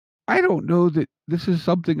 Like, I don't know that this is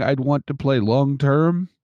something I'd want to play long term,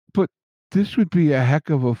 but this would be a heck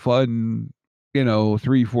of a fun,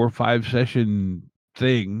 3, 4, 5 session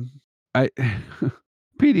thing. I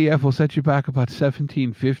PDF will set you back about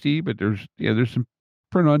 $17.50, but there's some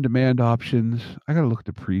print on demand options. I gotta look at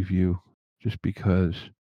the preview just because.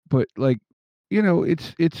 But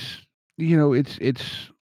it's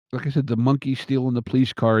like I said, the monkey stealing the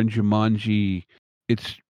police car in Jumanji.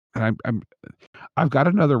 I've got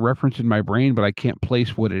another reference in my brain, but I can't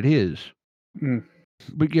place what it is. Mm.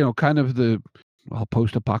 But kind of the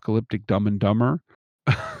post-apocalyptic Dumb and Dumber,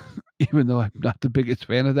 even though I'm not the biggest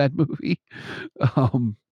fan of that movie.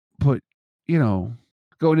 But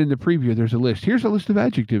going into preview, there's a list. Here's a list of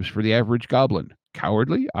adjectives for the average goblin: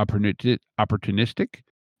 cowardly, opportunistic,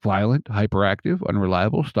 violent, hyperactive,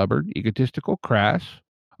 unreliable, stubborn, egotistical, crass,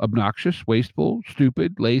 obnoxious, wasteful,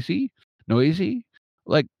 stupid, lazy, noisy.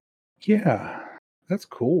 Yeah, that's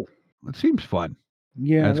cool. It seems fun.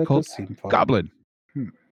 Yeah, And it's that called does seem fun. Goblin.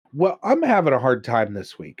 Well, I'm having a hard time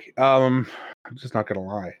this week. I'm just not gonna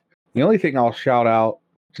lie. The only thing I'll shout out,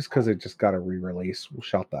 just because it just got a re-release, we'll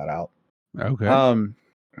shout that out. Okay.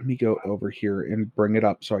 Let me go over here and bring it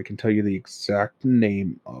up so I can tell you the exact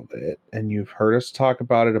name of it. And you've heard us talk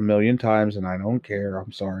about it a million times, and I don't care.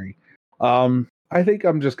 I'm sorry. I think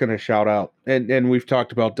I'm just gonna shout out, and we've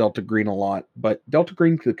talked about Delta Green a lot, but Delta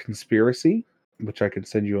Green: The Conspiracy, which I can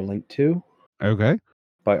send you a link to. Okay.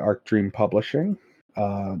 By Arc Dream Publishing.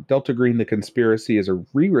 Delta Green: The Conspiracy is a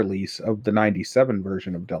re-release of the 97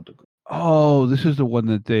 version of Delta Green. Oh, this is the one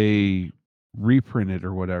that they reprinted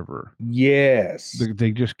or whatever. Yes.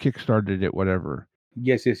 They just kickstarted it, whatever.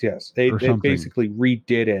 Yes. They basically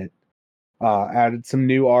redid it. Added some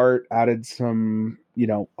new art, added some,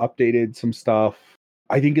 updated some stuff.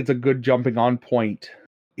 I think it's a good jumping on point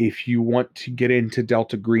if you want to get into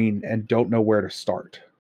Delta Green and don't know where to start.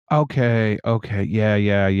 Okay.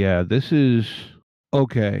 Yeah. This is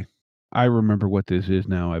okay. I remember what this is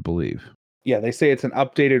now, I believe. Yeah, they say it's an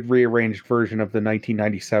updated, rearranged version of the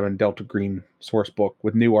 1997 Delta Green source book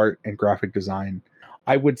with new art and graphic design.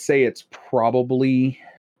 I would say it's probably,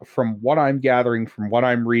 from what I'm gathering, from what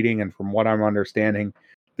I'm reading, and from what I'm understanding,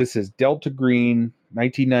 this is Delta Green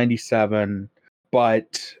 1997.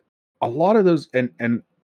 But a lot of those, and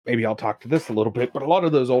maybe I'll talk to this a little bit, but a lot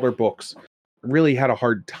of those older books really had a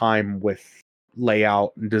hard time with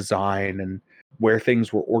layout and design and where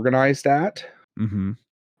things were organized at. Mm-hmm.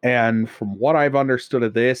 And from what I've understood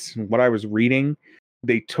of this and what I was reading,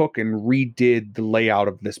 they took and redid the layout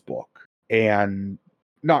of this book. And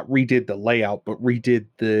not redid the layout, but redid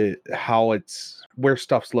where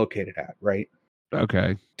stuff's located at, right?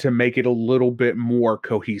 Okay. To make it a little bit more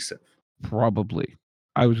cohesive. Probably.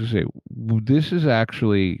 I was going to say, this is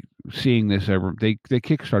actually, seeing this, they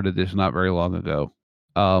kickstarted this not very long ago.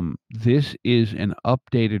 This is an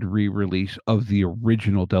updated re-release of the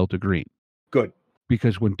original Delta Green. Good.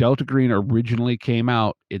 Because when Delta Green originally came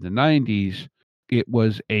out in the 90s, it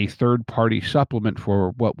was a third-party supplement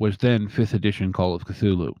for what was then 5th edition Call of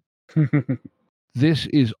Cthulhu. This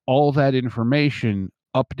is all that information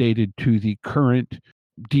updated to the current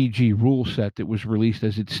DG rule set that was released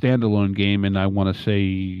as its standalone game in, I want to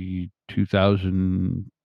say,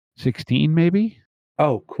 2016, maybe?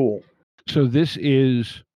 Oh, cool. So this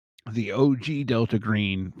is the OG Delta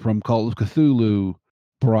Green from Call of Cthulhu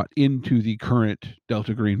brought into the current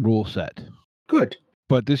Delta Green rule set. Good.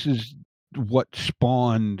 But this is what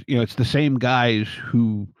spawned, it's the same guys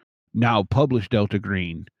who now publish Delta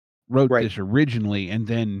Green wrote this originally and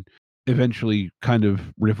then eventually kind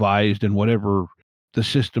of revised and whatever the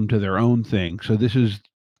system to their own thing. So this is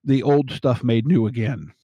the old stuff made new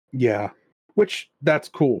again. Yeah. Which, that's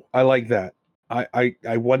cool. I like that. I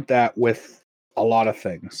want that with a lot of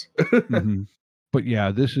things. Mm-hmm. But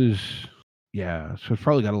yeah, this is... Yeah, so it's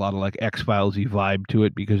probably got a lot of like X-Files-y vibe to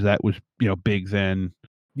it because that was, big then.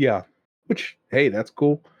 Yeah, which, hey, that's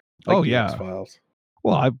cool. Yeah. X-Files.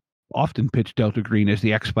 Well, I've often pitched Delta Green as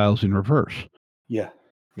the X-Files in reverse. Yeah,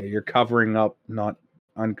 you're covering up, not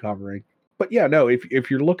uncovering. But yeah, no,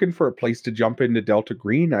 if you're looking for a place to jump into Delta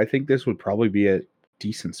Green, I think this would probably be a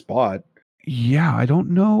decent spot. Yeah, I don't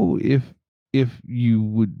know if you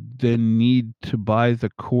would then need to buy the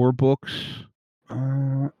core books.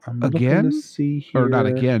 I'm again, to see here. Or not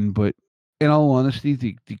again, but in all honesty,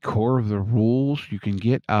 the core of the rules you can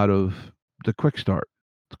get out of the Quick Start.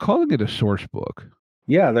 Calling it a source book.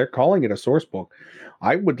 Yeah, they're calling it a source book.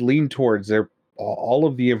 I would lean towards a all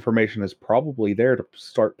of the information is probably there to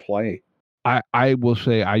start play. I will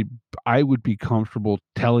say I would be comfortable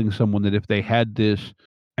telling someone that if they had this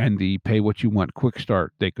and the pay what you want quick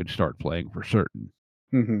start, they could start playing for certain.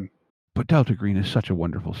 Mm-hmm. But Delta Green is such a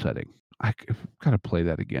wonderful setting. I've got to play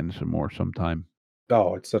that again some more sometime.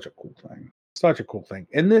 Oh, it's such a cool thing. Such a cool thing.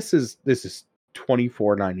 And this is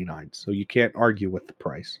 $24.99, so you can't argue with the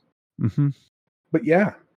price. Mm-hmm. But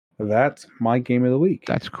yeah, that's my game of the week.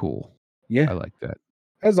 That's cool. Yeah. I like that.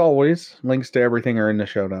 As always, links to everything are in the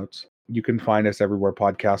show notes. You can find us everywhere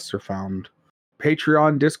podcasts are found.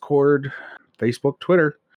 Patreon, Discord, Facebook,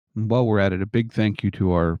 Twitter. And while we're at it, a big thank you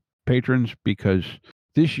to our patrons, because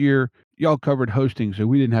this year y'all covered hosting, so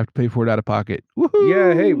we didn't have to pay for it out of pocket. Woohoo!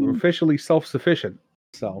 Yeah, hey, we're officially self-sufficient.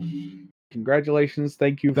 So, congratulations.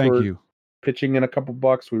 Thank you for pitching in a couple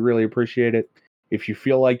bucks. We really appreciate it. If you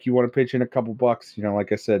feel like you want to pitch in a couple bucks,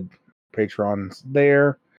 like I said, Patreon's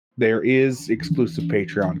there. There is exclusive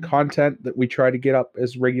Patreon content that we try to get up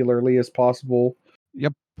as regularly as possible.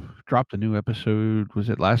 Yep. Dropped a new episode. Was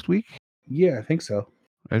it last week? Yeah, I think so.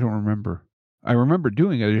 I don't remember. I remember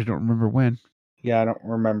doing it. I just don't remember when. Yeah, I don't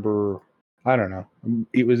remember. I don't know.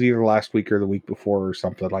 It was either last week or the week before or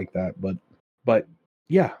something like that. But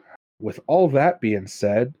yeah, with all that being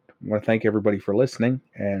said, I want to thank everybody for listening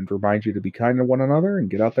and remind you to be kind to one another and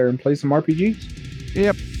get out there and play some RPGs.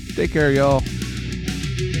 Yep. Take care, y'all.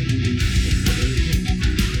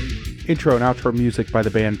 Intro and outro music by the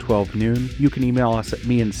band 12 Noon. You can email us at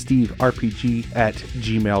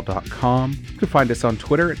meandsteverpg@gmail.com. You can find us on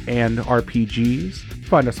Twitter and RPGs.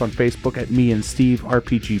 Find us on Facebook at Me and Steve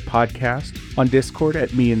RPG Podcast. On Discord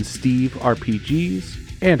at Me and Steve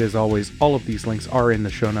RPGs. And as always, all of these links are in the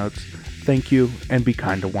show notes. Thank you, and be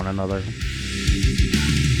kind to one another.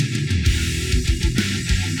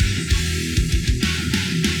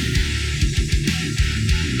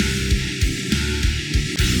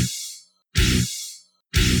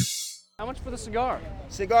 How much for the cigar?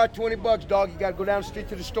 Cigar, $20, dog. You gotta go down the street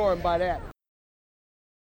to the store and buy that.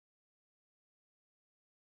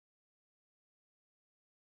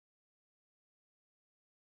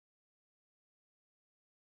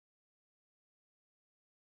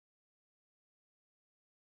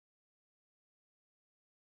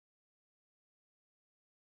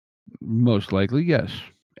 Most likely, yes.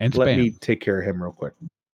 And Let spam. me take care of him real quick.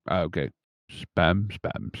 Okay. Spam,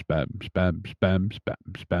 spam, spam, spam, spam, spam,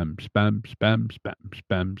 spam, spam, spam, spam,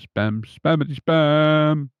 spam, spam, spammity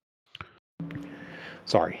spam.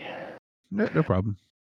 Sorry. No problem.